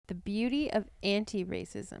The beauty of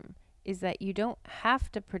anti-racism is that you don't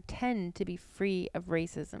have to pretend to be free of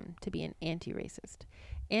racism to be an anti-racist.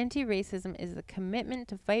 Anti-racism is the commitment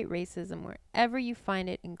to fight racism wherever you find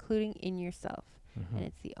it, including in yourself. And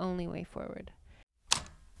it's the only way forward.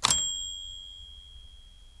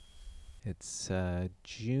 It's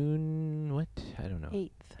June, what? I don't know.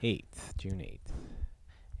 8th, June 8th.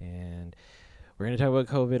 And we're going to talk about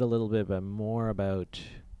COVID a little bit, but more about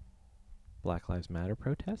Black Lives Matter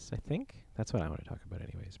protests, I think. That's what I want to talk about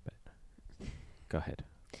anyways, but go ahead.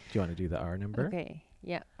 Do you want to do the R number? Okay.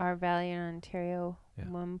 Yeah. R value in Ontario, Yeah.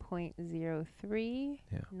 1.03.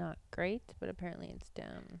 Yeah. Not great, but apparently it's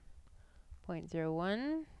down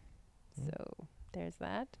 0.01. So there's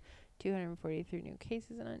that. 243 new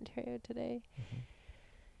cases in Ontario today.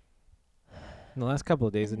 In the last couple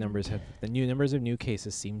of days, the new numbers of new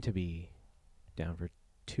cases seem to be down for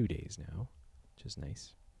 2 days now, which is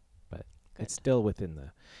nice. But it's still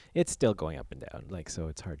it's still going up and down. So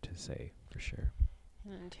it's hard to say for sure.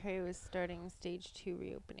 And Ontario is starting stage 2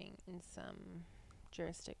 reopening in some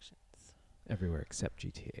jurisdictions. Everywhere except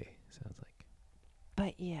GTA, sounds like.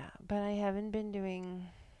 But I haven't been doing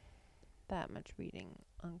that much reading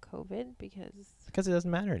on COVID because it doesn't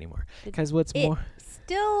matter anymore. Because it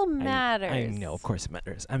still matters. I know, of course it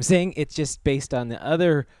matters. I'm saying it's just based on the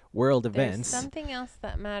other world events. There's something else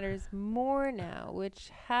that matters more now, which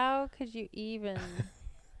how could you even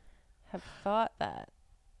have thought that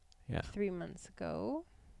 3 months ago?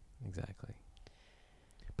 Exactly.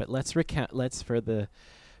 But let's recount,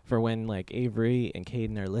 for when Avery and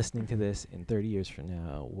Caden are listening to this in 30 years from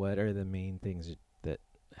now, what are the main things that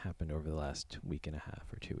happened over the last week and a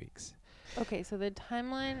half or 2 weeks? Okay, so the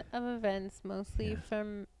timeline of events, mostly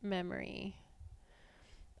from memory,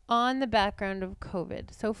 on the background of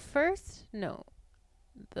COVID. So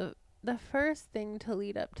the first thing to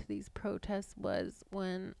lead up to these protests was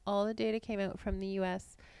when all the data came out from the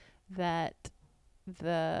U.S. that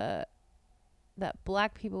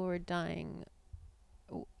black people were dying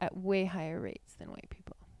at way higher rates than white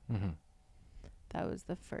people. Mm-hmm. That was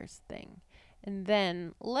the first thing. And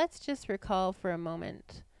then let's just recall for a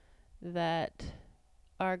moment that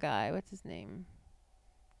our guy, what's his name?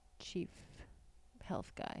 Chief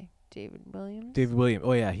health guy, David Williams.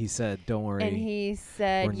 Oh yeah, he said, "Don't worry." And he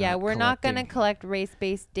said, we're not going to collect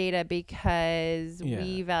race-based data because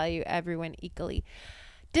we value everyone equally.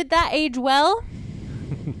 Did that age well?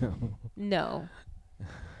 No.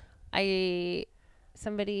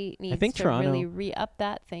 Somebody needs to really re-up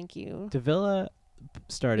that. Thank you. Davila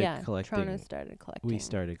started collecting. Toronto started collecting. We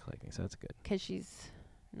started collecting, so that's good. Because she's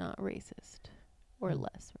not racist or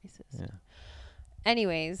less racist. Yeah.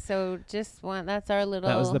 Anyways, so that's our little...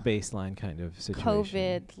 That was the baseline kind of situation.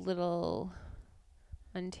 COVID little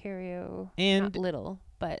Ontario. And not little,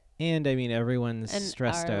 but... And, I mean, everyone's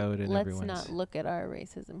stressed out and let's not look at our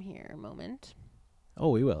racism here a moment. Oh,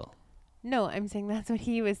 we will. No, I'm saying that's what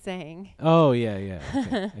he was saying. Oh, yeah.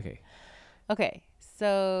 Okay. Okay,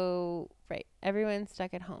 so, right, everyone's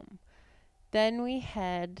stuck at home. Then we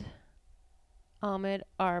had Ahmaud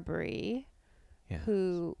Arbery,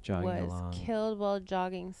 who was killed while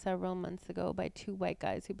jogging several months ago by 2 white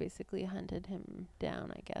guys who basically hunted him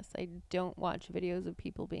down, I guess. I don't watch videos of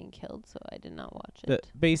people being killed, so I did not watch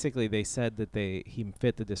it. Basically, they said that he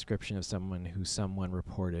fit the description of someone who someone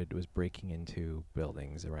reported was breaking into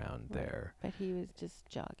buildings around there. But he was just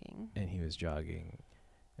jogging. And he was jogging.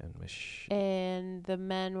 And the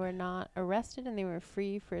men were not arrested, and they were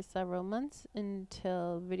free for several months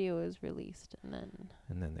until video was released, and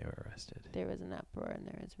then they were arrested. There was an uproar, and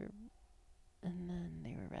then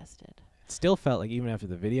they were arrested. It still felt like even after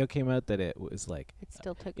the video came out that it was like it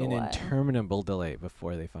still took an interminable delay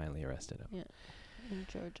before they finally arrested him. Yeah, in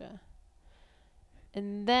Georgia.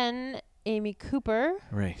 And then Amy Cooper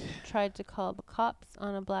tried to call the cops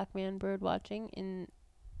on a black man bird watching in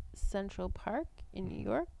Central Park in New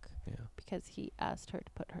York because he asked her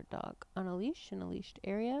to put her dog on a leash in a leashed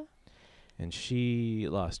area. And she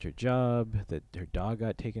lost her job. Her dog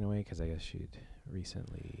got taken away because I guess she'd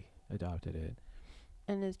recently adopted it.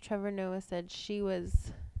 And as Trevor Noah said, she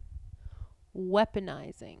was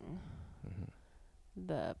weaponizing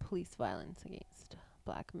the police violence against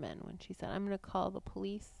black men when she said, "I'm going to call the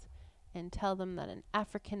police and tell them that an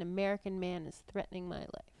African-American man is threatening my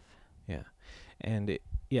life." Yeah. And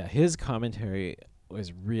his commentary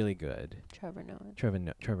was really good. Trevor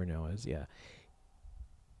Noah's, yeah.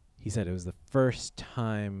 He said it was the first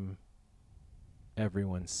time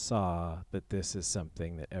everyone saw that this is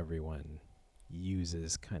something that everyone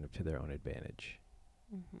uses kind of to their own advantage.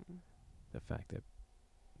 Mm-hmm. The fact that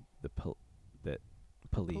that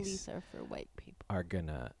police are for white people are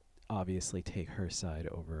gonna obviously take her side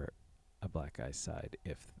over a black guy's side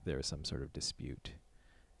if there is some sort of dispute.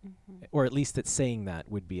 Or at least that saying that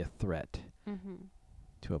would be a threat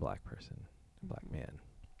to a black person, a black man.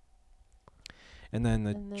 And then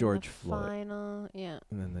the George Floyd. And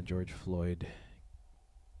then the George Floyd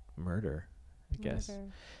murder, I guess.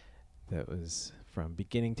 That was from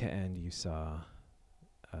beginning to end. You saw.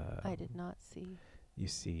 I did not see. You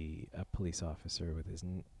see a police officer with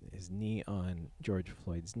his knee on George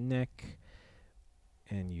Floyd's neck,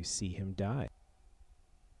 and you see him die.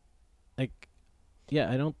 Like, yeah,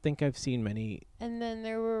 I don't think I've seen many. And then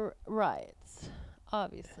there were riots,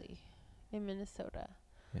 obviously, in Minnesota.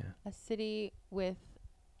 Yeah. A city with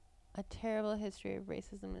a terrible history of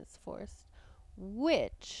racism is forced,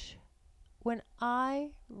 which, when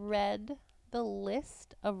I read the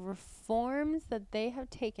list of reforms that they have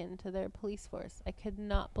taken to their police force, I could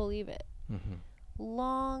not believe it.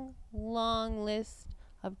 Long list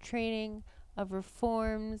of training, of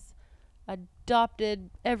reforms, adopted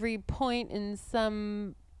every point in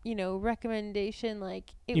some, recommendation. Like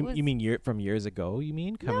you mean from years ago? You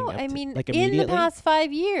mean coming no? up I mean like in the past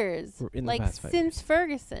 5 years, like since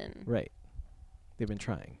Ferguson. Right, they've been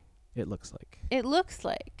trying. It looks like.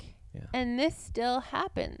 Yeah. And this still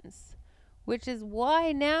happens. Which is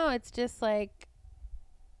why now it's just like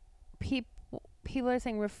people are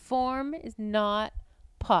saying reform is not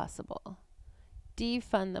possible.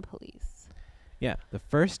 Defund the police. Yeah, the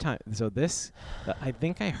first time. So this, I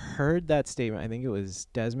think I heard that statement. I think it was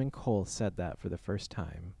Desmond Cole said that for the first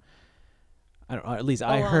time. I don't know. At least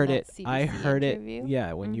I heard it. CBC I heard interview? It.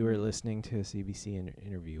 Yeah, when you were listening to a CBC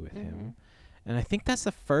interview with him, and I think that's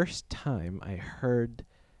the first time I heard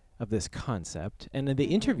of this concept. And the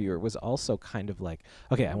interviewer was also kind of like,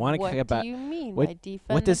 okay, I want to get back. What do you mean by defund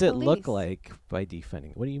What does it police? look like by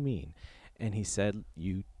defunding? What do you mean? And he said,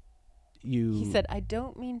 He said, I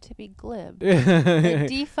don't mean to be glib. But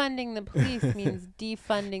defunding the police means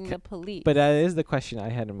defunding the police. But that is the question I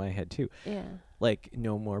had in my head too. Yeah. Like,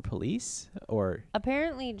 no more police? Or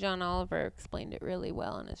apparently John Oliver explained it really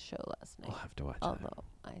well on his show last night. I'll have to watch it. Although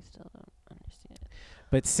I still don't understand it.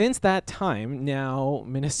 But since that time, now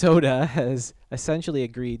Minnesota has essentially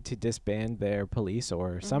agreed to disband their police,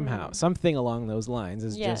 or somehow something along those lines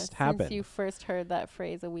has just happened. Since you first heard that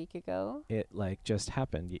phrase a week ago. It just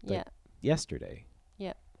happened. Yesterday.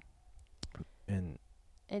 Yeah. And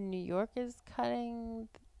New York is cutting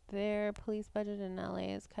their police budget, and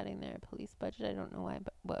LA is cutting their police budget. I don't know why,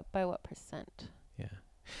 but by what percent? Yeah.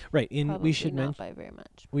 Right. We should not by very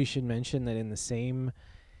much. We should mention that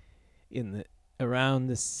around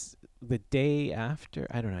the day after,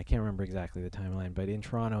 I don't know, I can't remember exactly the timeline, but in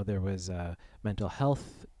Toronto there was a mental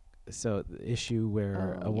health issue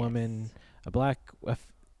where a woman,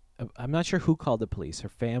 I'm not sure who called the police. Her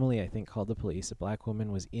family, I think, called the police. A black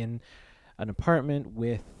woman was in an apartment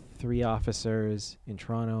with 3 officers in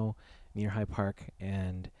Toronto near High Park,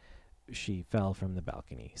 and she fell from the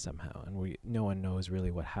balcony somehow. And no one knows really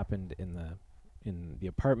what happened in the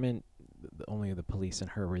apartment. Only the police and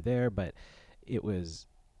her were there, but it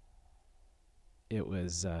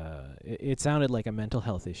sounded like a mental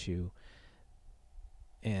health issue,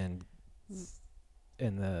 and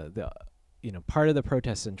the part of the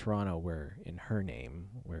protests in Toronto were in her name,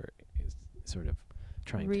 where is sort of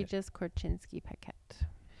trying Regis Korchinski Paquette.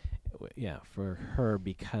 Yeah, for her,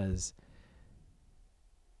 because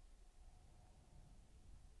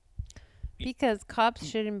cops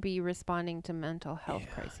shouldn't be responding to mental health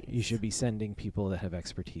crises. You should be sending people that have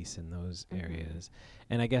expertise in those areas.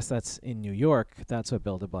 And I guess that's in New York. That's what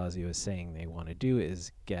Bill de Blasio is saying they want to do,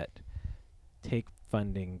 is take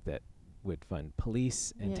funding that would fund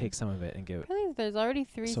police and take some of it and give it. There's already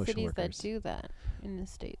 3 cities that do that in the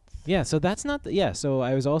States. Yeah, so that's not so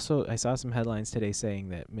I saw some headlines today saying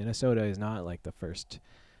that Minnesota is not like the first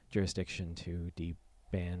jurisdiction to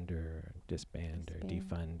band or disband or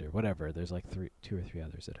defund or whatever. There's like 2 or 3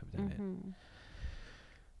 others that have done it.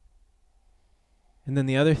 And then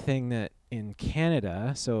the other thing that in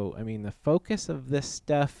Canada, the focus of this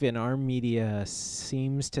stuff in our media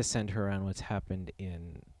seems to center around what's happened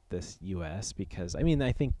in this U.S. because,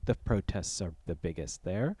 I think the protests are the biggest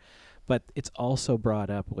there, but it's also brought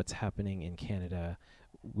up what's happening in Canada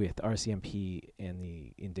with RCMP and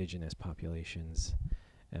the Indigenous populations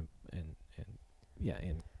in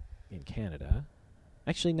Canada.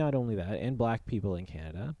 Actually, not only that, and black people in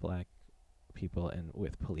Canada, black people and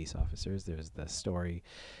with police officers. There's the story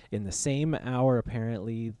in the same hour,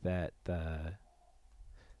 apparently, that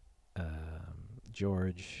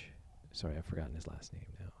George, sorry, I've forgotten his last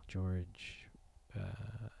name now. George. Well,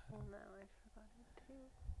 now I forgot it too.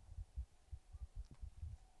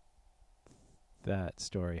 that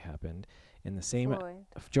story happened, in the same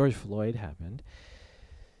George Floyd happened,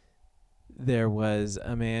 there was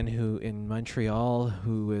a man in Montreal,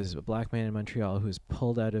 who was a black man in Montreal, who was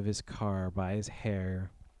pulled out of his car by his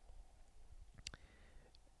hair.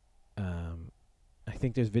 I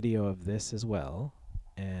think there's video of this as well,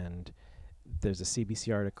 and there's a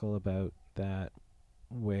CBC article about that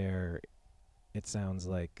where it sounds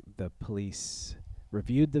like the police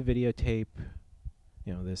reviewed the videotape.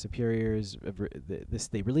 You know, the superiors,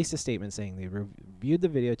 they released a statement saying they reviewed the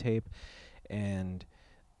videotape and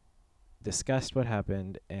discussed what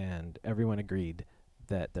happened, and everyone agreed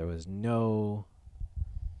that there was nothing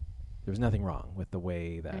wrong with the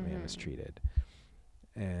way that man was treated.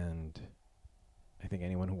 And I think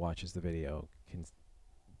anyone who watches the video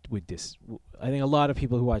I think a lot of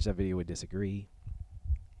people who watch that video would disagree.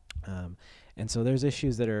 And so there's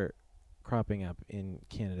issues that are cropping up in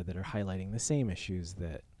Canada that are highlighting the same issues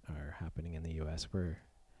that are happening in the US. We're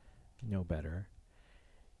no better.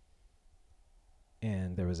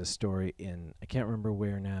 And there was a story I can't remember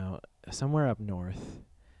where now, somewhere up north,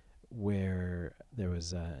 where there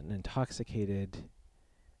was an intoxicated,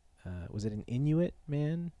 was it an Inuit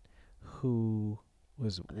man who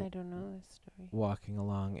was I don't know this story. Walking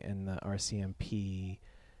along, and the RCMP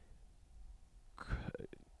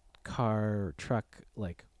truck,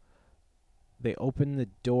 like, they opened the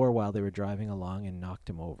door while they were driving along and knocked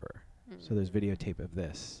him over. So there's videotape of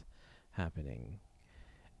this happening,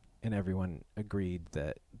 and everyone agreed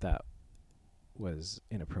that that was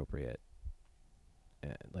inappropriate.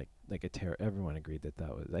 Everyone agreed that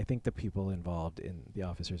was. I think the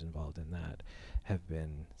officers involved in that have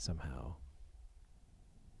been somehow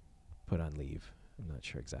put on leave. I'm not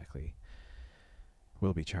sure exactly.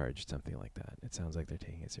 Will be charged, something like that. It sounds like they're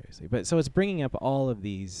taking it seriously. But so it's bringing up all of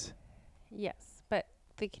these. Yes, but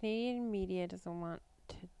the Canadian media doesn't want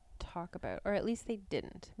to talk about, or at least they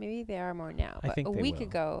didn't. Maybe they are more now. But a week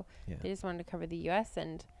ago, they just wanted to cover the U.S.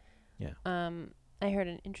 and I heard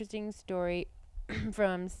an interesting story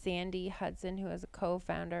from Sandy Hudson, who is a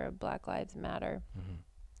co-founder of Black Lives Matter,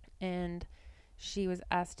 and she was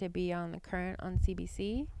asked to be on The Current on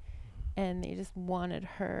CBC, and they just wanted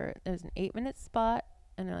her. There's an 8-minute spot,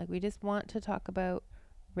 and they're like, we just want to talk about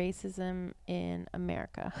racism in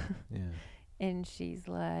America. And she's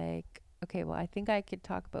like, okay, well, I think I could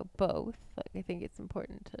talk about both. Like, I think it's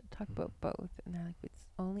important to talk about both. And they're like, it's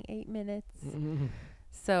only 8 minutes.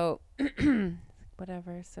 So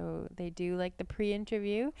whatever. So they do like the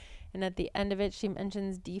pre-interview, and at the end of it, she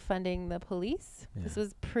mentions defunding the police. This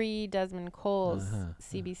was pre-Desmond Cole's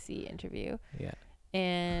CBC interview.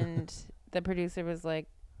 And the producer was like,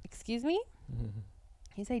 excuse me?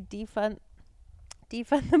 You say defund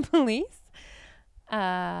the police?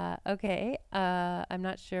 Okay. I'm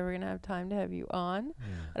not sure we're going to have time to have you on.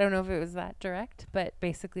 I don't know if it was that direct, but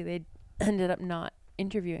basically they ended up not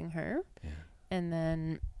interviewing her. And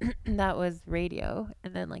then that was radio.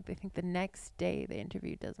 And then, like, I think the next day they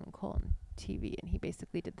interviewed Desmond Cole on TV, and he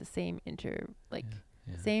basically did the same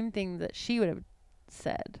same thing that she would have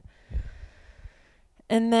said.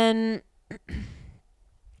 And then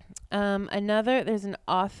there's an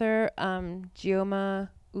author, Chioma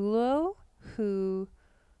Ulo, who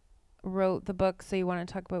wrote the book So You Want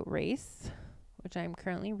to Talk About Race, which I'm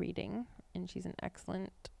currently reading, and she's an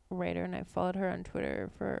excellent writer, and I've followed her on Twitter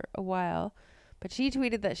for a while. But she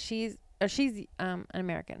tweeted that she's an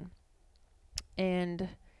American, and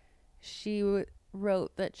she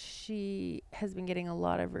wrote that she has been getting a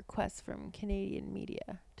lot of requests from Canadian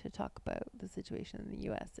media to talk about the situation in the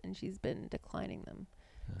U.S., and she's been declining them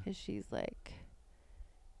because she's like,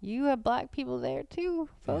 you have black people there too,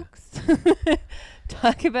 folks.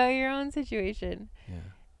 Talk about your own situation.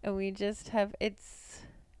 And we just have, it's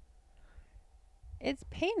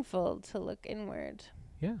painful to look inward.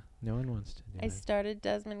 No one wants to do I started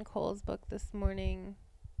Desmond Cole's book this morning.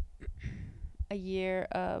 A year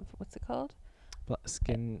of, what's it called? The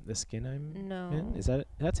Skin I'm In?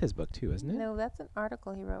 That's his book too, isn't it? No, that's an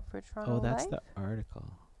article he wrote for Toronto Life. Oh, that's the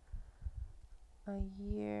article. A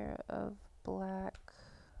Year of Black.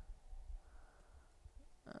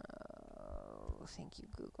 Thank you,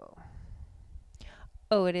 Google.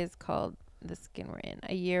 Oh, it is called The Skin We're In.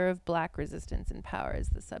 A Year of Black Resistance and Power is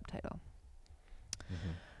the subtitle.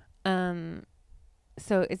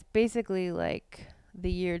 So it's basically like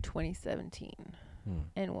the year 2017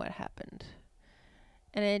 and what happened.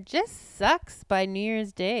 And it just sucks by New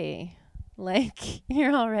Year's Day. Like,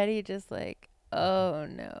 you're already just like, oh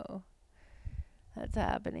no, that's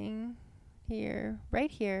happening here,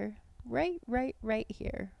 right here, right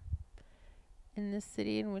here in this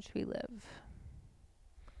city in which we live.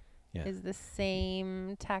 is the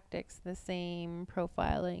same tactics, the same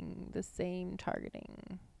profiling, the same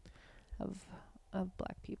targeting of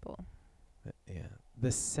Black people. Yeah.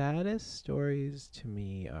 The saddest stories to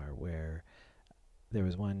me are where there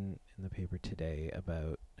was one in the paper today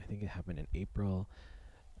about, I think it happened in April.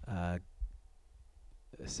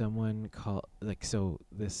 Someone called,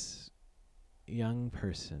 this young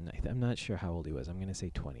person, I'm not sure how old he was, I'm going to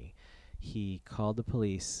say 20. He called the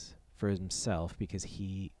police for himself because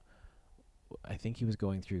I think he was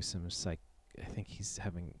going through I think he's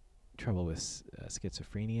having trouble with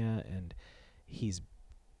schizophrenia, and his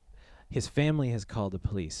family has called the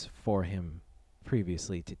police for him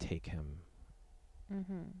previously to take him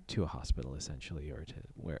to a hospital, essentially, or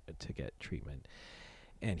to get treatment.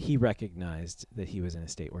 And he recognized that he was in a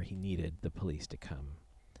state where he needed the police to come.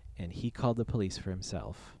 And he called the police for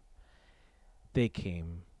himself. They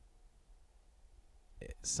came.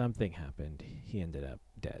 Something happened. He ended up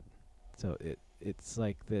dead. So it's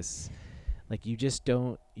like this, like you just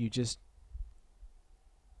don't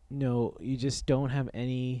have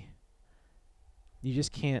any, you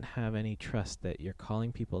just can't have any trust that you're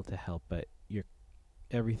calling people to help, but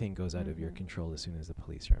everything goes out of your control as soon as the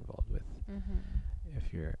police are involved with.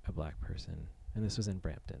 If you're a Black person, and this was in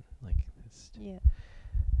Brampton, like this. Yeah.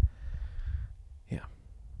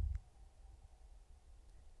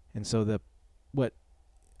 And so what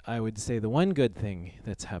I would say the one good thing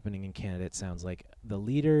that's happening in Canada, it sounds like the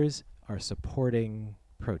leaders are supporting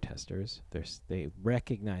protesters. They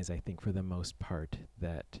recognize, I think, for the most part,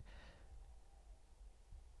 that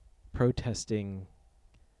protesting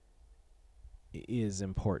is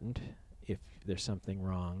important. If there's something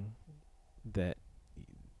wrong, that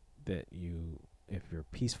if you're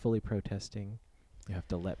peacefully protesting, you have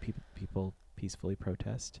to let people peacefully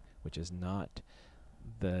protest, which is not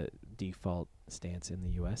the default stance in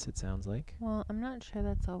the U.S., it sounds like. Well, I'm not sure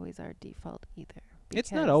that's always our default either.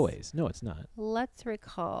 It's not always. No, it's not. Let's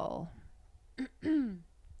recall the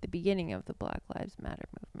beginning of the Black Lives Matter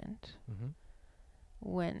movement,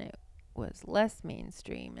 when it was less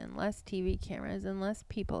mainstream and less TV cameras and less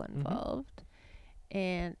people involved.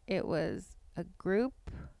 And it was a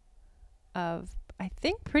group of, I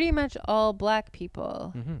think, pretty much all Black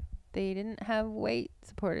people. They didn't have white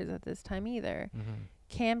supporters at this time either.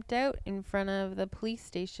 Camped out in front of the police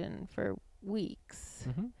station for weeks.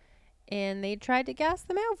 And they tried to gas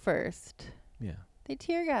them out first. Yeah. They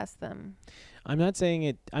tear gassed them. I'm not saying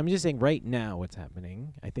it. I'm just saying right now what's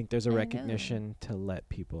happening. I think there's a recognition to let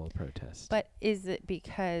people protest. But is it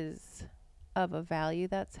because of a value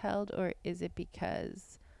that's held, or is it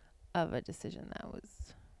because of a decision that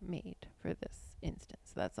was made for this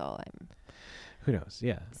instance? That's all I'm... Who knows?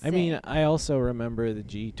 Yeah. Saying. I mean, I also remember the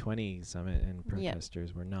G20 summit, and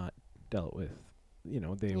protesters were not dealt with.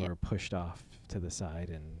 They were pushed off to the side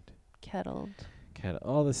and kettled.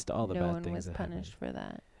 All the bad things. No one was punished for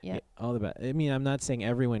that. Yeah. All the bad. I mean, I'm not saying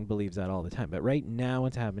everyone believes that all the time, but right now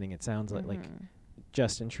what's happening, it sounds like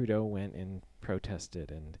Justin Trudeau went and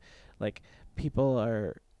protested, and like people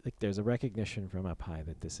are like, there's a recognition from up high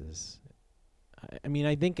that this is. I mean,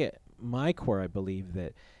 I think at my core, I believe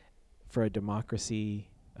that for a democracy,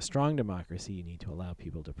 a strong democracy, you need to allow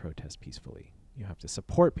people to protest peacefully. You have to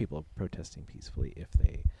support people protesting peacefully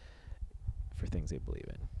for things they believe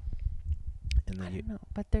in. And then I don't know,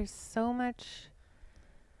 but there's so much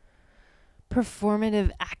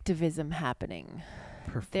performative activism happening.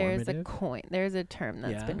 There's a term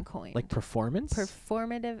that's been coined. Like performance?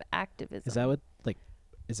 Performative activism. Is that what,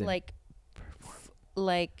 is it?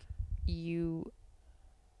 Like you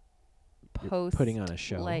post. You're putting on a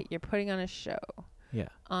show. Like you're putting on a show. Yeah.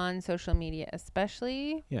 On social media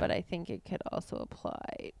especially. Yeah. But I think it could also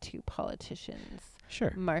apply to politicians.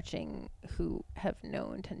 Sure. Marching who have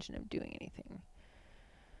no intention of doing anything.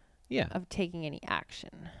 Yeah. Of taking any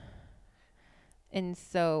action. And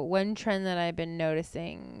so one trend that I've been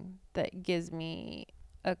noticing that gives me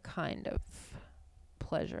a kind of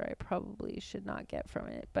pleasure I probably should not get from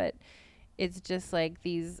it, but it's just like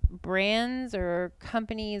these brands or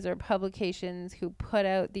companies or publications who put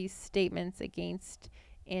out these statements against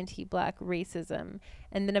anti-Black racism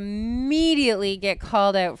and then immediately get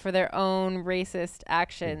called out for their own racist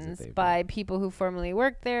actions by people who formerly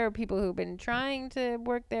worked there, or people who've been trying to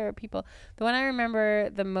work there, or people. The one I remember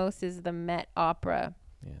the most is the Met Opera.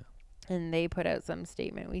 Yeah. And they put out some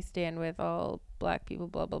statement, we stand with all Black people,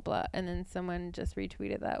 blah, blah, blah. And then someone just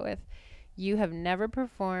retweeted that with, you have never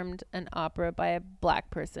performed an opera by a Black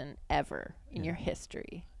person ever in your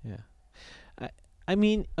history. Yeah. I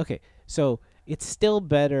mean, okay, so it's still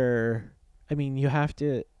better. I mean, you have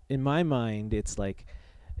to, in my mind, it's like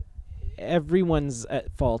everyone's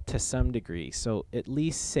at fault to some degree. So at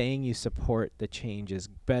least saying you support the change is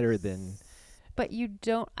better than. But you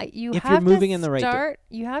don't. You if have you're moving to in the right. Start.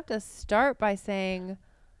 You have to start by saying,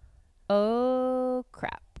 "Oh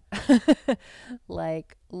crap."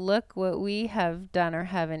 Like, look what we have done or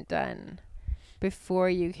haven't done, before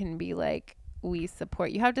you can be like, we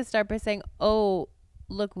support. You have to start by saying, oh,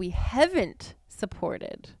 look, we haven't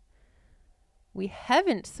supported. We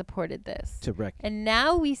haven't supported this. And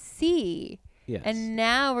now we see. Yes. And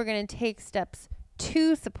now we're going to take steps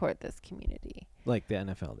to support this community. Like the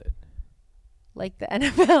NFL did. Like the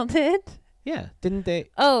NFL did? Yeah, didn't they?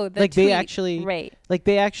 Oh, the like tweet. They actually, right? Like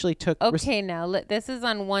they actually took. Okay, now this is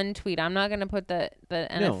on one tweet. I'm not going to put the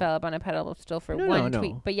NFL up on a pedestal for one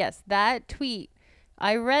tweet. But yes, that tweet.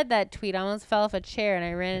 I read that tweet. I almost fell off a chair and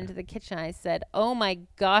I ran into the kitchen. I said, "Oh my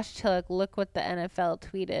gosh, Chillick, look what the NFL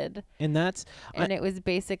tweeted." And it was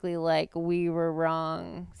basically like, "We were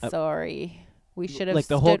wrong. Sorry. We should have." Like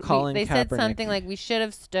the whole Colin Kaepernick. They said something like, "We should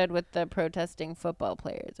have stood with the protesting football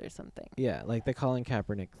players" or something. Yeah, like the Colin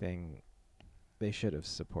Kaepernick thing. They should have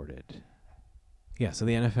supported. Yeah, so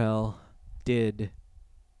the NFL did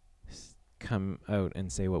come out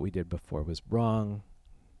and say what we did before was wrong.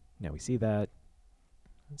 Now we see that.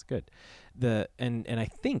 That's good. And I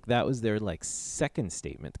think that was their like second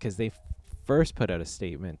statement, because they first put out a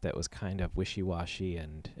statement that was kind of wishy-washy,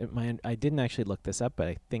 and I didn't actually look this up, but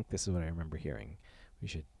I think this is what I remember hearing. We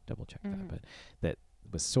should double check that, but that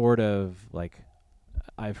was sort of like,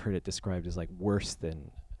 I've heard it described as like worse than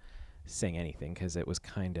saying anything, because it was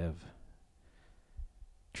kind of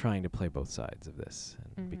trying to play both sides of this,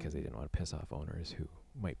 and because they didn't want to piss off owners who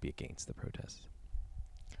might be against the protests.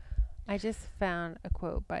 I just found a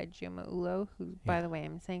quote by Juma Ulo, who, by the way,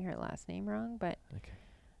 I'm saying her last name wrong, but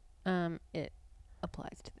it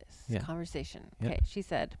applies to this conversation. Okay, she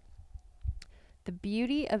said, "The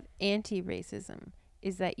beauty of anti-racism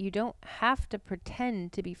is that you don't have to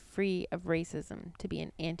pretend to be free of racism to be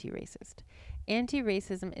an anti-racist.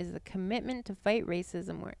 Anti-racism is the commitment to fight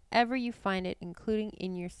racism wherever you find it, including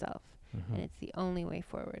in yourself. And it's the only way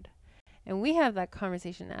forward." And we have that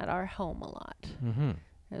conversation at our home a lot.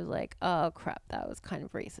 It was like, oh crap, that was kind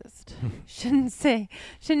of racist.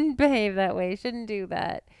 Shouldn't behave that way, shouldn't do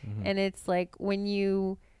that. And it's like, when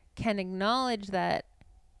you can acknowledge that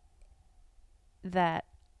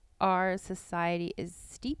our society is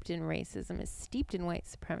steeped in racism, is steeped in white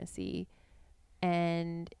supremacy,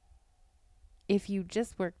 and if you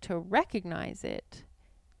just work to recognize it,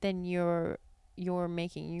 then you're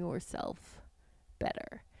making yourself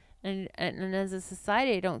better. And as a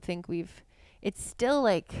society, I don't think it's still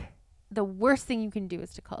like the worst thing you can do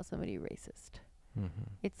is to call somebody racist.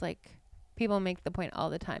 It's like, people make the point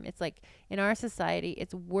all the time. It's like, in our society,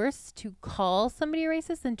 it's worse to call somebody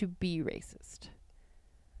racist than to be racist.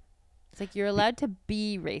 It's like, you're allowed to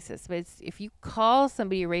be racist, but if you call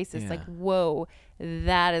somebody racist, like, whoa,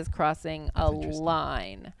 that is crossing a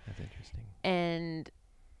line. That's interesting. And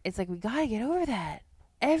it's like, we gotta get over that.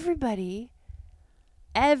 Everybody,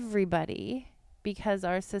 because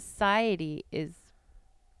our society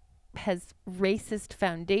has racist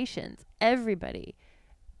foundations. Everybody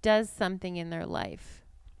does something in their life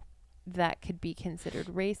that could be considered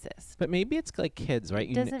racist. But maybe it's like kids, right?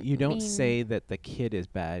 You don't say that the kid is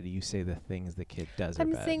bad. You say the things the kid does are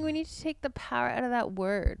bad. I'm saying we need to take the power out of that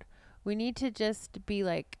word. We need to just be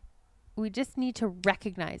like, we just need to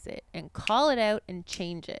recognize it and call it out and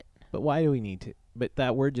change it. But why do we need to? But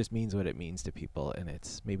that word just means what it means to people, and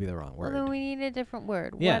it's maybe the wrong word. Well, then we need a different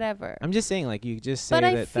word. Yeah. Whatever. I'm just saying, like, you just say that.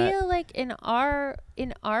 But I feel like in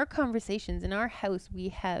our conversations, in our house, we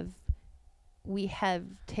have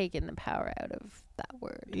taken the power out of that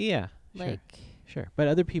word. Yeah. Like, sure. But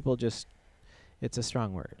other people it's a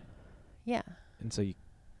strong word. Yeah. And so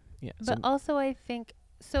But also, I think,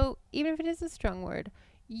 so even if it is a strong word,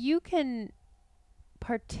 you can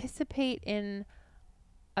participate in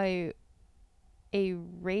a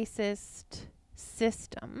racist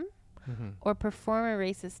system or perform a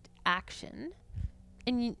racist action,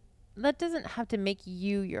 and that doesn't have to make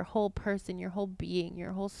you, your whole person, your whole being,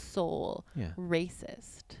 your whole soul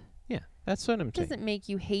racist. Yeah, that's what I'm saying. It doesn't make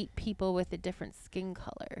you hate people with a different skin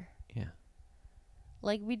color. Yeah.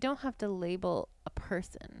 Like, we don't have to label a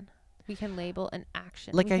person. We can label an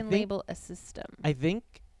action. Like, we can label a system. I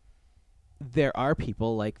think there are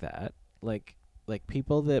people like that, like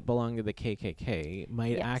people that belong to the KKK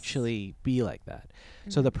might actually be like that.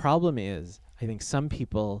 So the problem is, I think some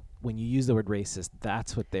people, when you use the word racist,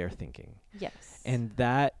 that's what they're thinking. Yes. And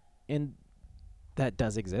that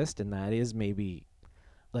does exist, and that is maybe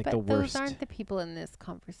like but the worst. Those aren't the people in this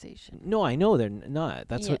conversation. No, I know they're not.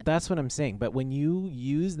 That's what I'm saying. But when you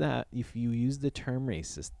use that, if you use the term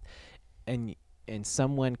racist, and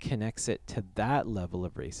someone connects it to that level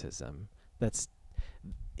of racism, that's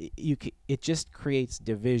it just creates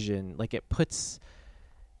division. Like it puts,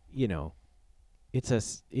 it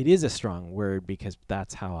is a strong word because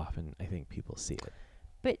that's how often I think people see it.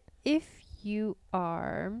 But if you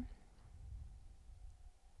are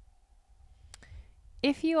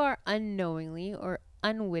unknowingly or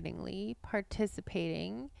unwittingly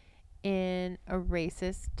participating in a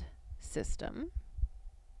racist system,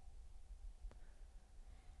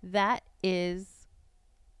 that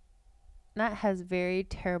has very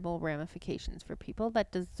terrible ramifications for people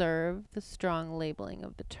that deserve the strong labeling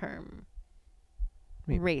of the term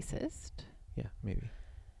racist. Yeah, maybe.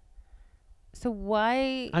 So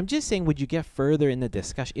why... I'm just saying, would you get further in the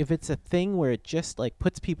discussion? If it's a thing where it just like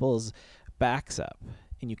puts people's backs up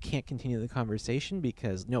and you can't continue the conversation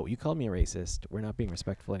because, no, you called me a racist, we're not being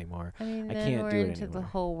respectful anymore. I mean, I then can't we're do it into anymore. the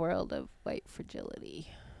whole world of white fragility.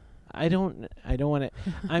 I don't want to...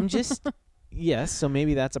 I'm just... Yes, so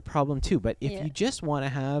maybe that's a problem too. But if you just want to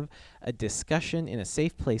have a discussion in a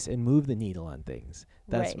safe place and move the needle on things,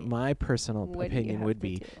 that's my personal opinion would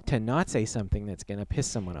be to not say something that's going to piss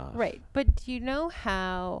someone off. Right. But do you know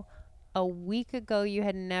how a week ago you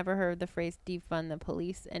had never heard the phrase defund the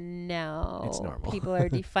police, and now it's normal. People are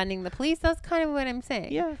defunding the police? That's kind of what I'm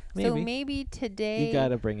saying. Yeah, maybe. So maybe today you got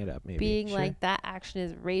to bring it up. Maybe being like that action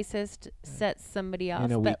is racist sets somebody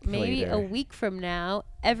off. But maybe a week from now,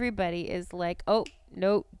 everybody is like, oh,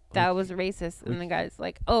 no, that was racist. And the guy's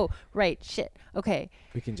like, oh, right, shit. Okay.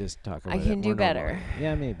 We can just talk about it. I can do better.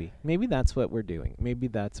 Yeah, maybe. Maybe that's what we're doing. Maybe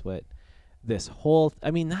that's what this whole...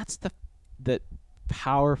 I mean, that's the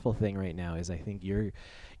powerful thing right now is I think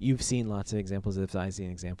you've seen lots of examples, if I've seen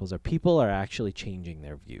examples, of people are actually changing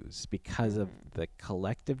their views because of the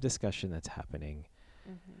collective discussion that's happening.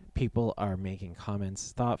 People are making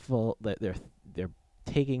comments thoughtful, that they're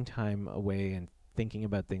taking time away and thinking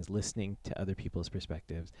about things, listening to other people's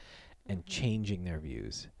perspectives and changing their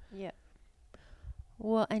views. Yeah.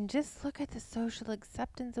 Well, and just look at the social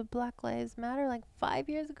acceptance of Black Lives Matter. Like 5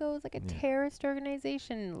 years ago, it was like a terrorist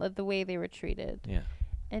organization, the way they were treated. Yeah.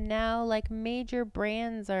 And now, like, major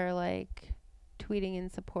brands are, like, tweeting in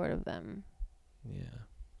support of them. Yeah.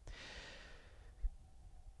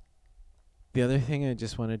 The other thing I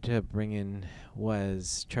just wanted to bring in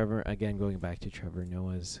was Trevor, again, going back to Trevor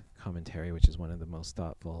Noah's commentary, which is one of the most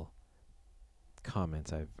thoughtful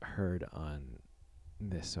comments I've heard on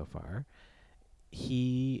this so far.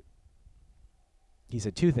 He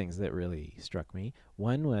said two things that really struck me.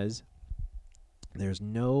 One was there's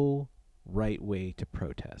no right way to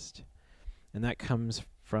protest. And that comes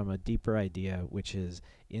from a deeper idea, which is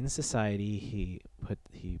in society, he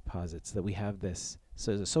posits that we have this,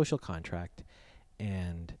 so there's a social contract,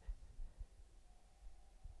 and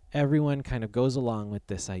everyone kind of goes along with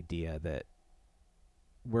this idea that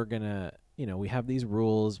we're going to, we have these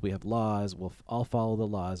rules, we have laws, we'll all follow the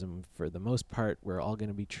laws, and for the most part, we're all going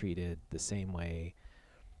to be treated the same way.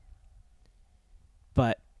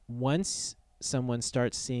 But once someone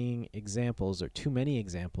starts seeing examples, or too many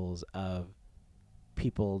examples, of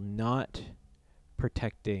people not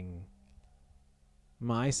protecting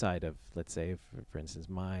my side of, let's say, for instance,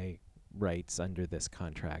 my rights under this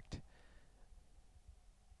contract,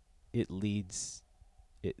 it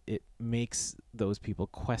makes those people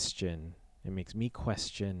question. It makes me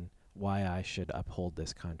question why I should uphold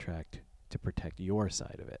this contract to protect your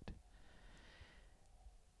side of it.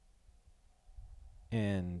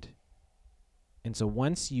 And so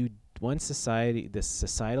once society, this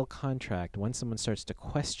societal contract, once someone starts to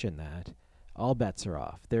question that, all bets are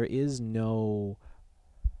off. There is no,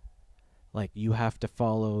 like, you have to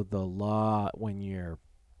follow the law when you're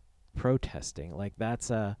protesting. Like,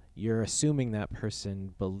 you're assuming that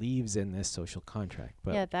person believes in this social contract.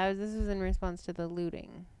 But yeah, this was in response to the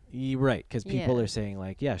looting. Right, because people are saying,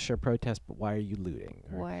 like, yeah, sure, protest, but why are you looting?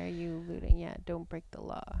 Why are you looting? Yeah, don't break the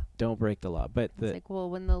law. Don't break the law. But it's like, well,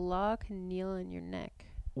 when the law can kneel on your neck.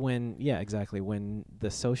 Exactly. When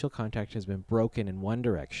the social contract has been broken in one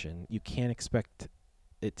direction, you can't expect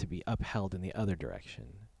it to be upheld in the other direction.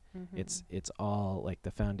 Mm-hmm. It's all, like,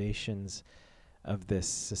 the foundations of this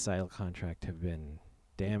societal contract have been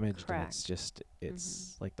damaged, and it's just,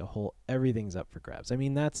 like everything's up for grabs. I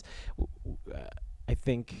mean, that's, I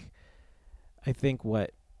don't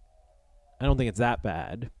think it's that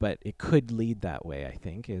bad, but it could lead that way, I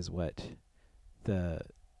think, is what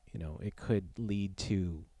it could lead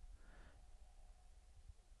to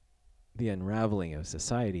the unraveling of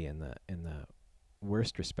society in the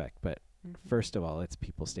worst respect. But First of all, it's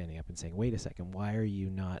people standing up and saying, wait a second, why are you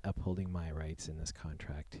not upholding my rights in this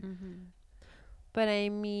contract? But I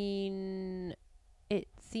mean, it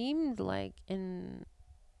seems like in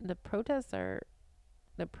the protesters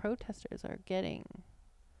are getting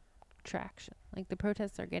traction. Like the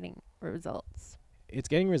protests are getting results. It's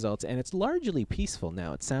getting results, and it's largely peaceful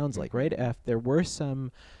now. It sounds like, right? After there were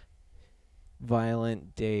some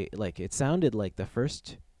violent it sounded like the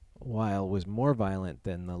first while was more violent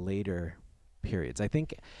than the later periods. I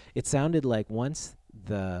think it sounded like once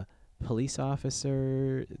the police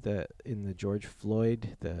officer in the George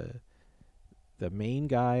Floyd, the main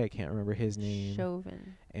guy, I can't remember his name,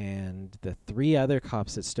 Chauvin, and the 3 other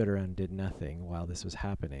cops that stood around did nothing while this was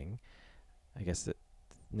happening. I guess that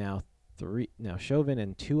now Chauvin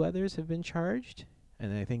and 2 others have been charged,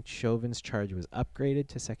 and I think Chauvin's charge was upgraded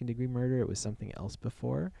to second-degree murder. It was something else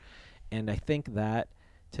before, and I think that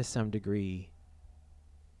to some degree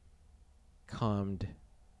calmed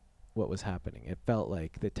what was happening. It felt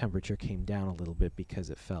like the temperature came down a little bit because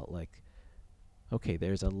it felt like, okay,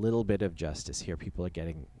 there's a little bit of justice here. People are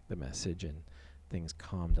getting the message, and things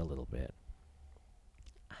calmed a little bit.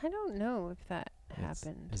 I don't know if that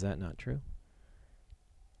happened. Is that not true?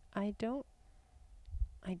 I don't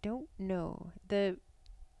know.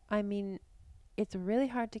 I mean, it's really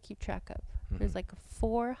hard to keep track of. There's like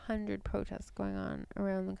 400 protests going on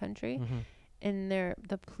around the country, and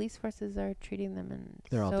the police forces are treating them in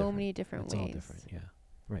so many different ways. It's all different, yeah.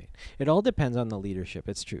 Right. It all depends on the leadership.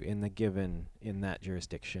 It's true. In that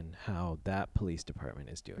jurisdiction, how that police department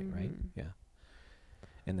is doing, right? Yeah.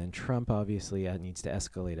 And then Trump obviously needs to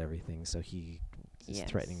escalate everything, so he is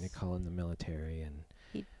threatening to call in the military. And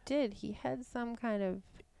he did. He had some kind of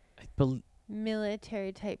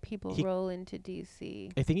military type people roll into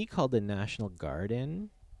D.C. I think he called the National Guard in.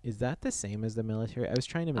 Is that the same as the military? I was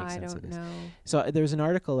trying to make sense of this. I don't know. So there's an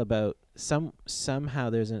article about somehow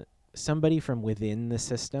there's somebody from within the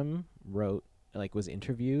system was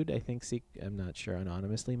interviewed, I think, I'm not sure,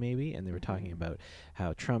 anonymously maybe, and they were talking about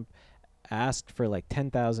how Trump asked for like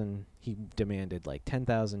 10,000, he demanded like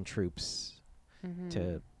 10,000 troops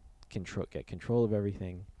to get control of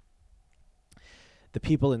everything. The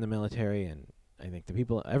people in the military, and I think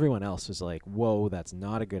everyone else was like, whoa, that's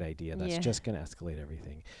not a good idea. That's just going to escalate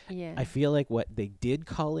everything. Yeah. I feel like what they did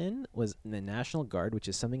call in was the National Guard, which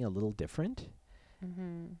is something a little different.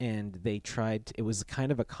 And they tried, it was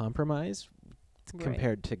kind of a compromise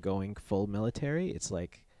compared to going full military. It's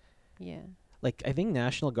like, I think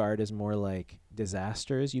National Guard is more like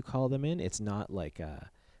disasters, you call them in. It's not like a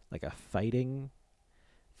fighting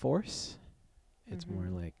force. It's more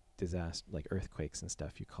like disaster, like earthquakes and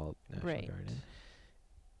stuff, you call National Guard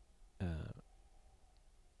in.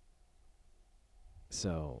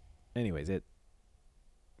 So anyways,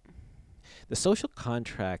 the social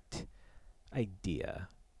contract idea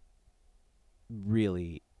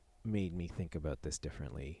really made me think about this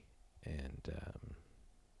differently, and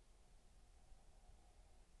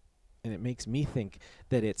it makes me think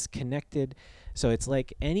that it's connected. So it's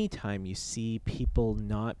like any time you see people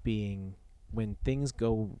when things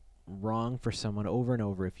go wrong for someone over and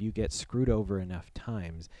over, if you get screwed over enough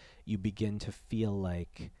times, you begin to feel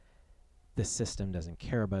like the system doesn't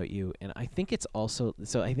care about you. And I think it's also,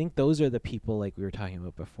 so I think those are the people like we were talking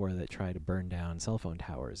about before that try to burn down cell phone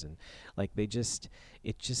towers, and like it just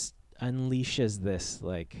unleashes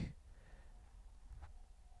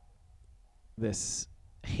this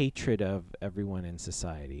hatred of everyone in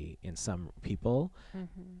society in some people.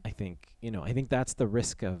 I think that's the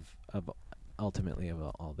risk of ultimately of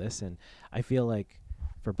all this. And I feel like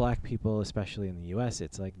for black people, especially in the US,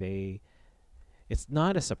 it's like it's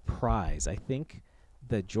not a surprise. I think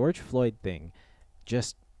the George Floyd thing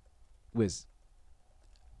just was,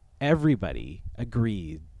 everybody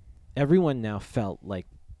agreed. Everyone now felt like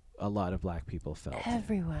a lot of black people felt.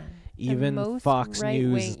 Everyone. Even Fox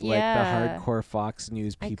News, the hardcore Fox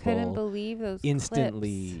News people, I couldn't believe those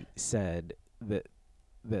instantly said that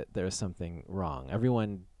there's something wrong.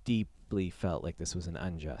 Everyone deeply felt like this was an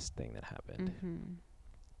unjust thing that happened.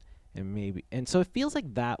 And so it feels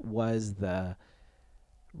like that was the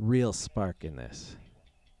real spark in this.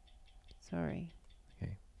 Sorry.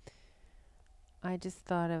 Okay. I just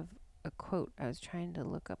thought of a quote. I was trying to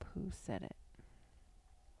look up who said it.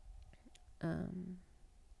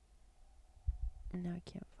 Now I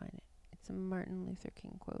can't find it. It's a Martin Luther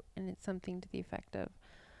King quote, and it's something to the effect of,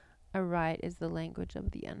 "A riot is the language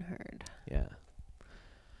of the unheard." Yeah.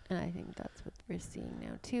 And I think that's what we're seeing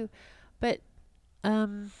now too. But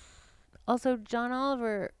also John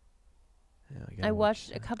Oliver, I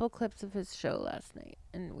watched a couple clips of his show last night,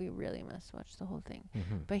 and we really must watch the whole thing.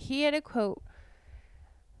 But he had a quote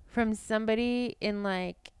from somebody in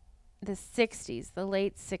like the 60s, the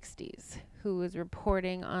late 60s, who was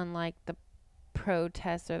reporting on like the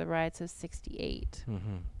protests or the riots of 68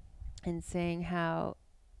 and saying how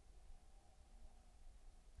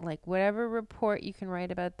like whatever report you can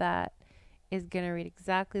write about that is going to read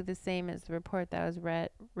exactly the same as the report that was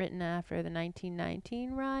written after the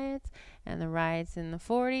 1919 riots and the riots in the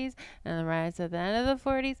 40s and the riots at the end of the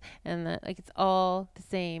 40s, and like it's all the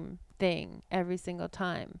same thing every single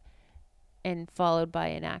time, and followed by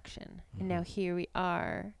inaction. And now here we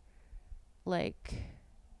are, like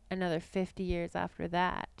another 50 years after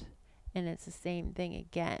that, and it's the same thing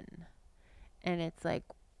again. And it's like,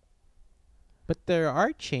 but there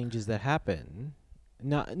are changes that happen.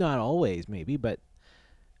 Not always, maybe, but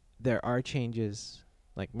there are changes,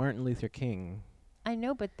 like Martin Luther King. I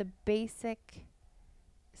know, but the basic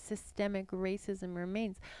systemic racism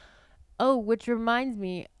remains. Oh, which reminds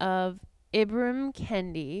me of Ibram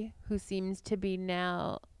Kendi, who seems to be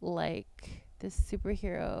now like this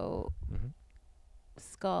superhero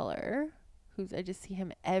scholar, I just see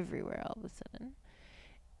him everywhere all of a sudden.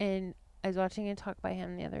 And I was watching a talk by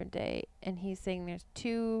him the other day, and he's saying there's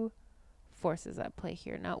two forces at play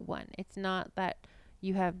here, not one. It's not that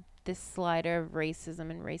you have this slider of racism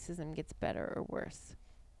and racism gets better or worse,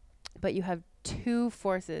 but you have two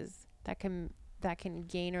forces that can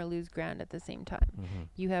gain or lose ground at the same time.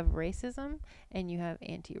 You have racism and you have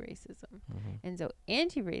anti-racism. And so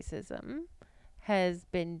anti-racism has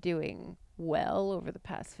been doing well over the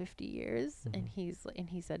past 50 years, and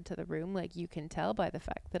he said to the room, like, you can tell by the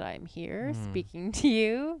fact that I'm here speaking to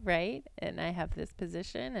you, right? And I have this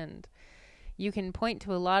position, and you can point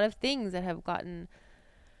to a lot of things that have gotten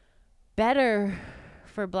better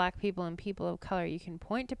for Black people and people of color. You can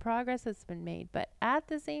point to progress that's been made, but at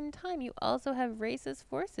the same time, you also have racist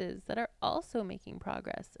forces that are also making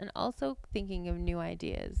progress and also thinking of new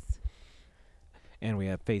ideas. And we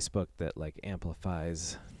have Facebook that like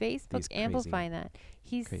amplifies. Facebook amplifying that.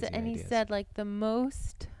 He said like the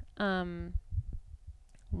most one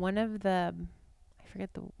of the, I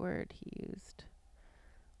forget the word he used,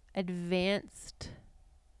 advances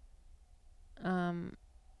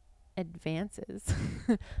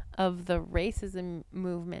of the racism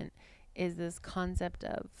movement is this concept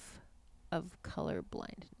of color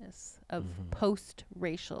blindness, of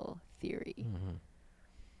post-racial theory.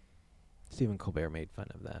 Stephen Colbert made fun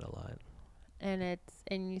of that a lot.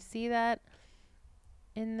 And you see that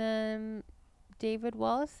in the David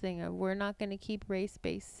Wallace thing of we're not going to keep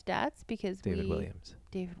race-based stats because David Williams.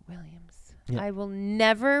 Yeah. I will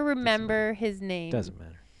never remember his name. Doesn't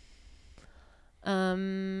matter.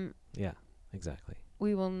 Yeah, exactly.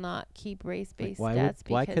 We will not keep race-based stats because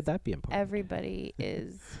why could that be important? Everybody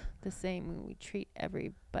is the same and we treat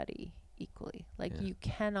everybody equally. Like you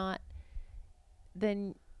cannot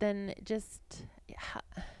then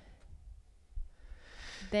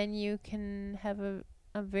you can have a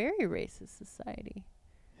very racist society.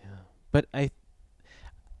 Yeah. But I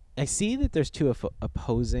see that there's two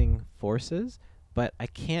opposing forces, but I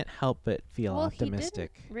can't help but feel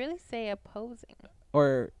optimistic. He didn't really say opposing.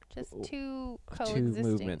 Or just two coexisting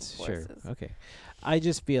movements, forces. Sure. Okay. I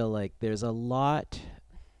just feel like there's a lot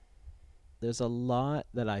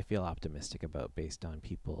that I feel optimistic about based on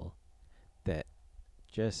people that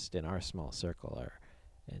just in our small circle are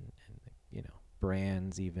and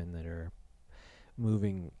brands even that are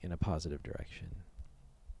moving in a positive direction.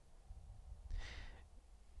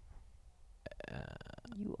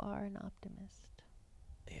 You are an optimist.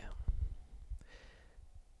 Yeah.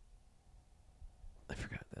 I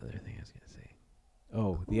forgot the other thing I was going to say.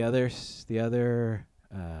 Oh, the other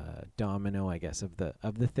domino, I guess, of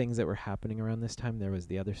the things that were happening around this time. There was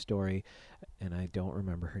the other story, and I don't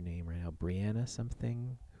remember her name right now. Breonna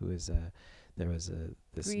something, who is there was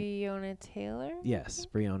this Breonna Taylor. Yes,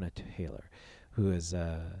 Breonna Taylor, who is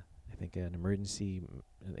I think an emergency,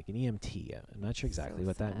 like an EMT. I'm not sure exactly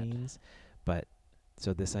what that means, but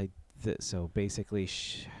so so basically,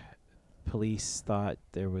 police thought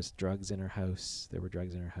there was drugs in her house. There were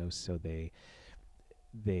drugs in her house, so they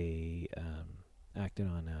acted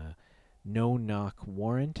on a no-knock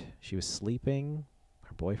warrant. She was sleeping.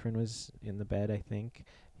 Her boyfriend was in the bed, I think.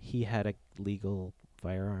 He had a legal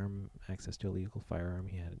firearm, access to a legal firearm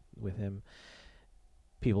he had with him.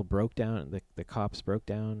 People broke down, the cops broke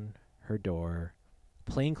down her door.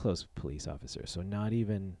 Plainclothes police officers, so not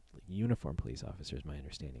even uniformed police officers, my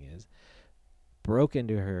understanding is, broke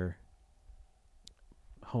into her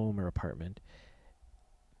home or apartment.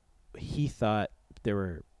 He thought there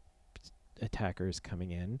were attackers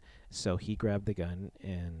coming in, so he grabbed the gun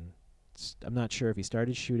and I'm not sure if he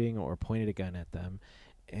started shooting or pointed a gun at them,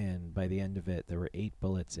 and by the end of it, there were 8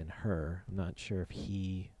 bullets in her. I'm not sure if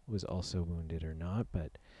he was also wounded or not,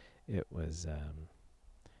 but it was,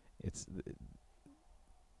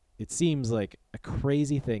 it seems like a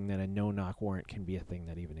crazy thing that a no-knock warrant can be a thing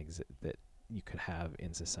that even that you could have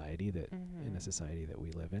in society, that in a society that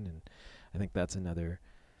we live in. And I think that's another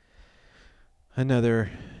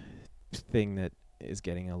thing that is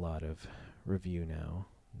getting a lot of review now.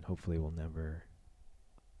 And hopefully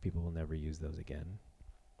people will never use those again.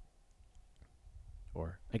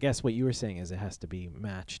 Or I guess what you were saying is it has to be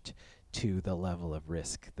matched to the level of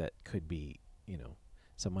risk that could be,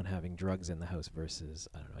 someone having drugs in the house versus,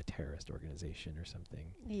 I don't know, a terrorist organization or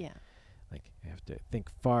something. Yeah. Like, you have to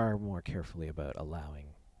think far more carefully about allowing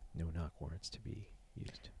no-knock warrants to be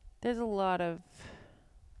used. There's a lot of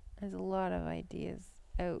ideas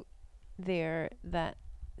out there that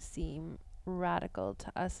seem radical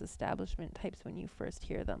to us establishment types when you first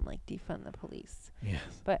hear them, like defund the police. Yes.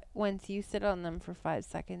 But once you sit on them for 5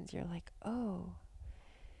 seconds, you're like, oh,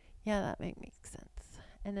 yeah, that makes sense.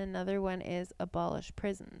 And another one is abolish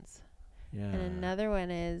prisons. Yeah. And another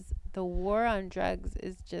one is the war on drugs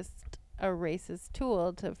is just a racist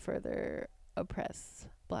tool to further oppress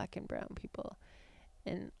black and brown people.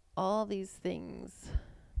 And all these things,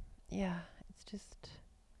 yeah, it's just,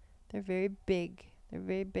 they're very big. They're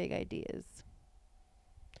very big ideas.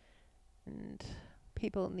 And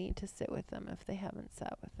people need to sit with them if they haven't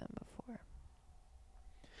sat with them before.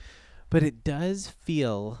 But it does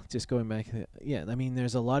feel, just going back,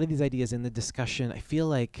 there's a lot of these ideas in the discussion. I feel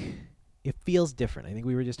like it feels different. I think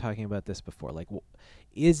we were just talking about this before. Like,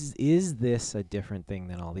 is this a different thing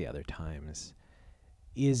than all the other times?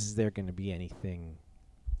 Is there going to be anything?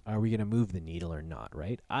 Are we going to move the needle or not,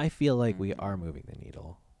 right? I feel like we are moving the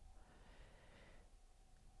needle.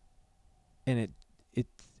 And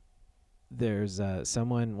there's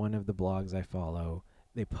one of the blogs I follow,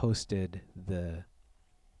 they posted the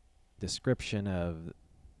description of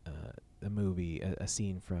the movie, a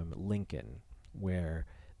scene from Lincoln, where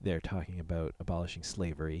they're talking about abolishing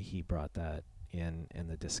slavery. He brought that in, and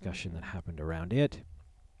the discussion that happened around it.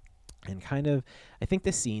 And kind of, I think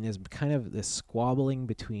the scene is kind of this squabbling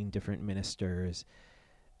between different ministers,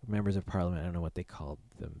 members of parliament. I don't know what they called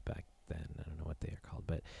them back then. I don't know what they are called.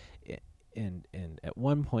 But and at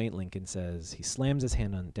one point, Lincoln says, he slams his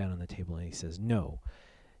hand down on the table and he says, no,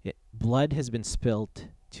 blood has been spilt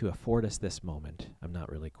to afford us this moment. I'm not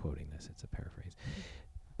really quoting this. It's a paraphrase.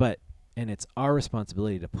 And it's our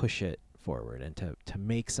responsibility to push it forward and to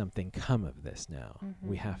make something come of this now.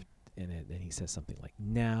 We have, and he says something like,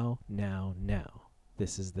 now,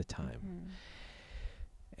 this is the time.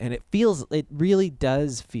 And it really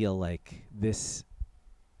does feel like this.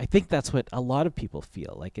 I think that's what a lot of people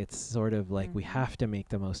feel like. It's sort of like we have to make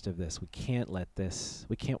the most of this. We can't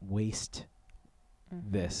waste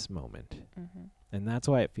this moment. And that's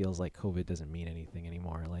why it feels like COVID doesn't mean anything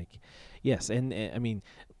anymore. Like, yes, and I mean,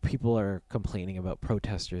 people are complaining about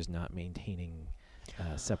protesters not maintaining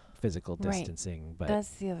physical distancing. But that's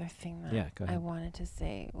the other thing that I wanted to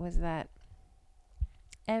say was that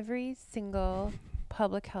every single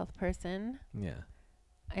public health person,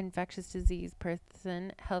 infectious disease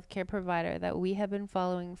person, healthcare provider that we have been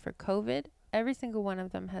following for COVID, every single one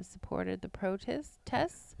of them has supported the protests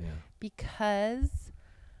because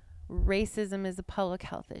racism is a public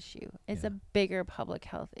health issue. It's a bigger public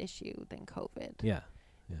health issue than COVID. Yeah.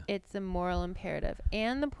 It's a moral imperative.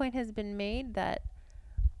 And the point has been made that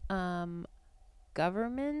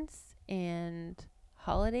governments and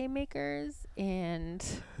holiday makers and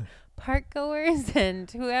park goers and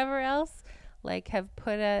whoever else have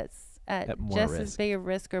put us at just as big a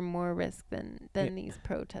risk or more risk than these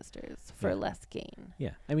protesters for less gain.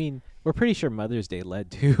 Yeah. I mean, we're pretty sure Mother's Day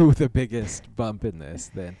led to the biggest bump in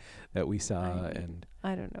this that we saw. And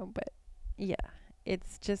I don't know, but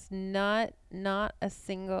it's just not a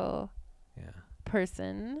single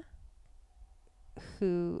person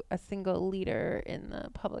a single leader in the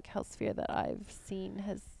public health sphere that I've seen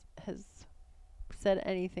has said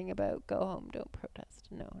anything about go home, don't protest.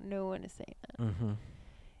 No one is saying that.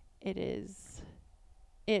 It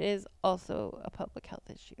is also a public health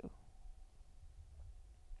issue.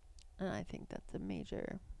 And I think that's a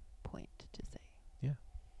major point to say. Yeah.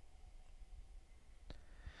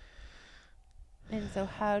 And so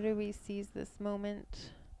how do we seize this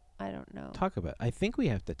moment? I don't know. I think we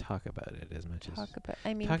have to talk about it as much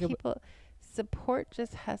people support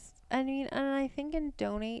just and I think and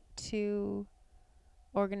donate to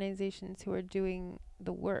organizations who are doing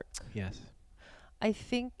the work. Yes. I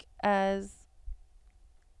think as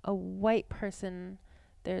a white person,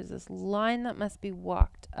 there's this line that must be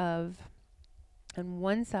walked of, on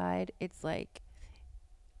one side, it's like,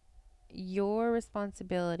 your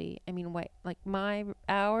responsibility,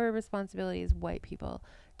 our responsibility as white people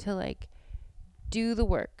to like do the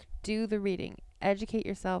work, do the reading, educate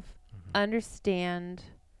yourself, understand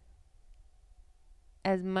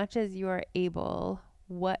as much as you are able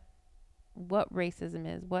what racism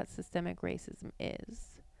is, what systemic racism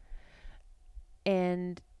is.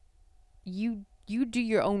 And you do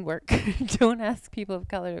your own work. Don't ask people of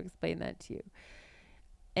color to explain that to you.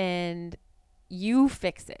 And you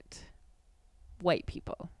fix it. White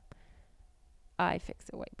people. I fix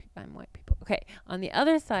it. White people. I'm white people. Okay. On the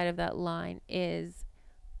other side of that line is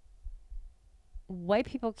white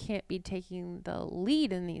people can't be taking the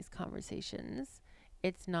lead in these conversations.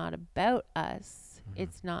 It's not about us.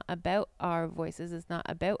 It's not about our voices. It's not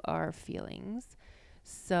about our feelings.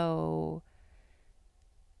 So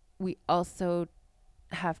we also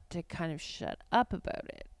have to kind of shut up about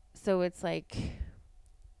it. So it's like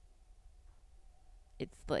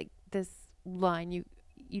this line,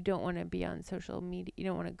 you don't want to be on social media. You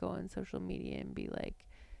don't want to go on social media and be like,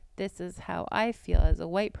 this is how I feel as a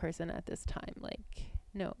white person at this time. Like,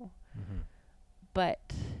 no.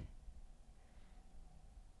 But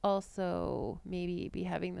also maybe be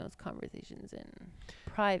having those conversations in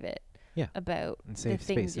private about the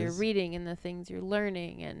things you're reading and the things you're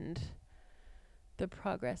learning and the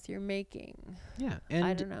progress you're making. Yeah. And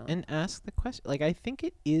I don't know. And ask the question. Like, I think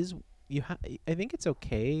it is, I think it's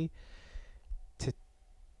okay to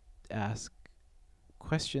ask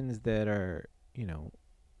questions that are,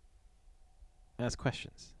 ask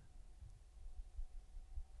questions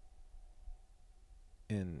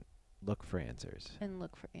and look for answers.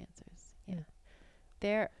 Yeah.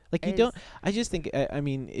 There like you don't I just think I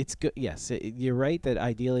mean it's good. Yes, you're right that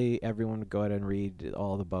ideally everyone would go out and read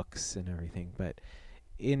all the books and everything, but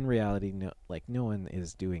in reality no one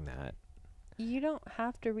is doing that. You don't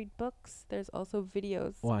have to read books. There's also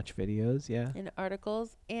videos. Watch videos, yeah. And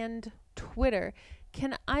articles and Twitter.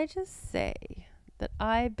 Can I just say that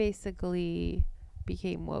I basically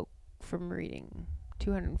became woke from reading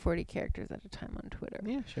 240 characters at a time on Twitter.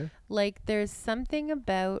 Yeah, sure. Like, there's something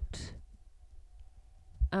about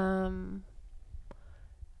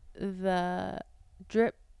the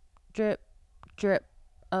drip, drip, drip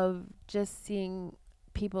of just seeing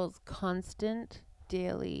people's constant,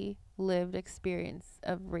 daily, lived experience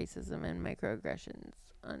of racism and microaggressions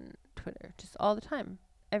on Twitter. Just all the time.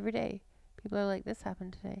 Every day. People are like, this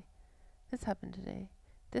happened today. This happened today.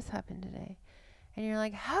 This happened today. And you're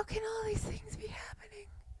like, how can all these things be happening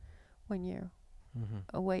when you're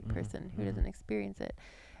a white person who doesn't experience it?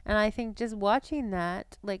 And I think just watching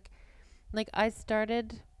that, like I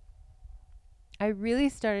really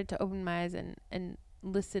started to open my eyes and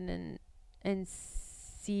listen and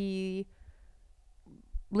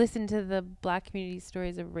listen to the Black community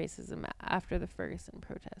stories of racism after the Ferguson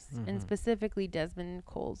protests, and specifically Desmond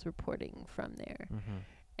Cole's reporting from there.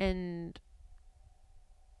 And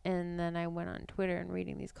then I went on Twitter and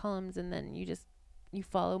reading these columns, and then you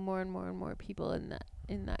follow more and more and more people in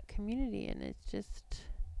that community, and it's just,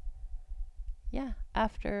 yeah,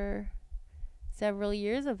 after several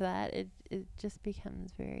years of that, it just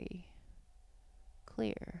becomes very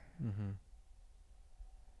clear.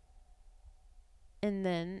 And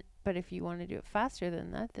then, but if you want to do it faster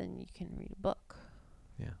than that, then you can read a book.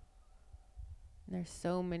 Yeah. And there's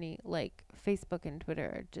so many, like, Facebook and Twitter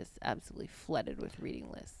are just absolutely flooded with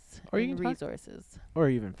reading lists or and resources. Or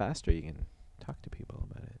even faster, you can talk to people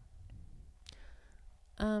about it.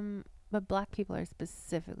 But Black people are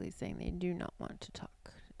specifically saying they do not want to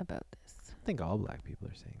talk about this. I think all Black people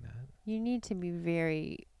are saying that. You need to be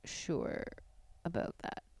very sure about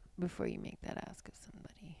that before you make that ask of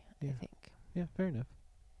somebody, I think. Yeah, fair enough.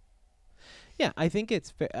 Yeah, I think it's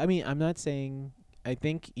fair. I mean, I'm not saying... I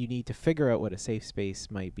think you need to figure out what a safe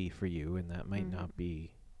space might be for you, and that might not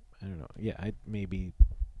be... I don't know. Yeah, maybe...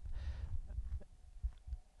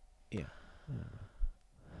 Yeah. I don't know.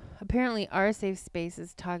 Apparently, our safe space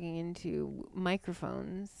is talking into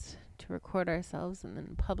microphones to record ourselves and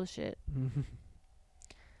then publish it.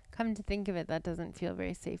 Come to think of it, that doesn't feel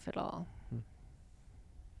very safe at all.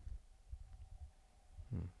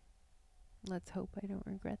 Let's hope I don't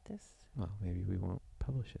regret this. Well, maybe we won't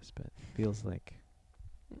publish this, but it feels like...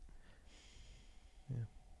 Yeah.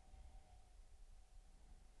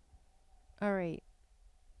 All right.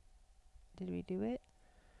 Did we do it?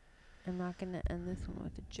 I'm not going to end this one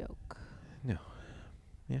with a joke. No.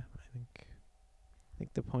 Yeah, I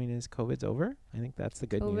think the point is COVID's over. I think that's the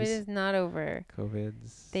good news. COVID is not over.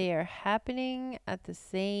 COVID's... They are happening at the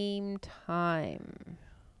same time.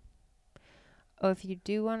 Oh, if you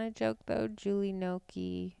do want a joke, though, Julie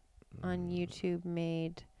Noki on YouTube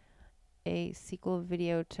made a sequel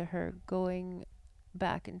video to her going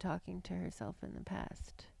back and talking to herself in the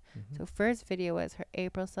past. Mm-hmm. So first video was her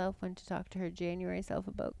April self went to talk to her January self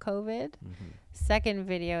about COVID. Mm-hmm. Second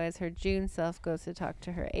video is her June self goes to talk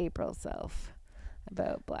to her April self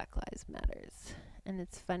about Black Lives Matters. And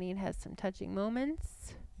it's funny, it has some touching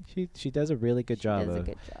moments. She does a really good job of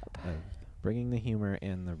bringing the humor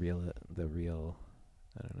and the real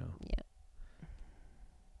I don't know. Yeah.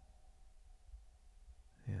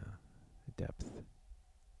 Yeah. The depth.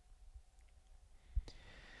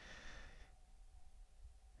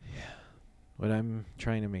 Yeah. What I'm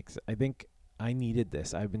trying to make I think I needed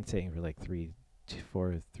this. I've been saying for like 3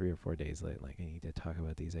 or 4 days late, like I need to talk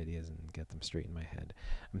about these ideas and get them straight in my head.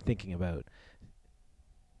 I'm thinking about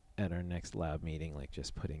at our next lab meeting, like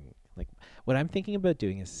just putting, like what I'm thinking about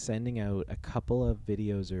doing is sending out a couple of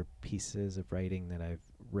videos or pieces of writing that I've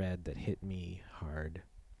read that hit me hard,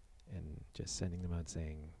 and just sending them out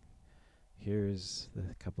saying, here's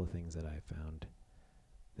the couple of things that I found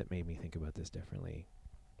that made me think about this differently.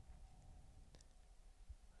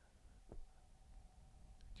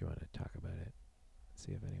 Do you want to talk about it?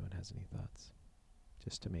 See if anyone has any thoughts,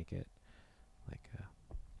 just to make it like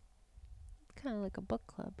kind of like a book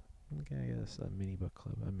club. Okay, I guess a mini book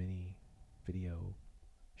club, a mini video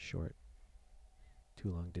short.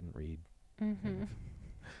 Too long, didn't read. Mm-hmm.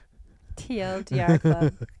 TLDR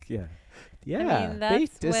club. Yeah. Yeah. I mean,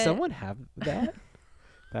 does someone have that?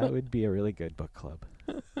 That would be a really good book club.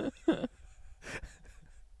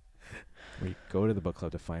 We go to the book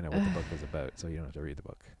club to find out what the book is about, so you don't have to read the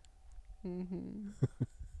book. Mm-hmm.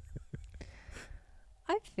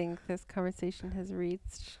 I think this conversation has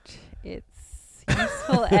reached its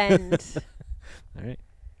useful end. All right.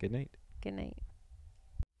 Good night. Good night.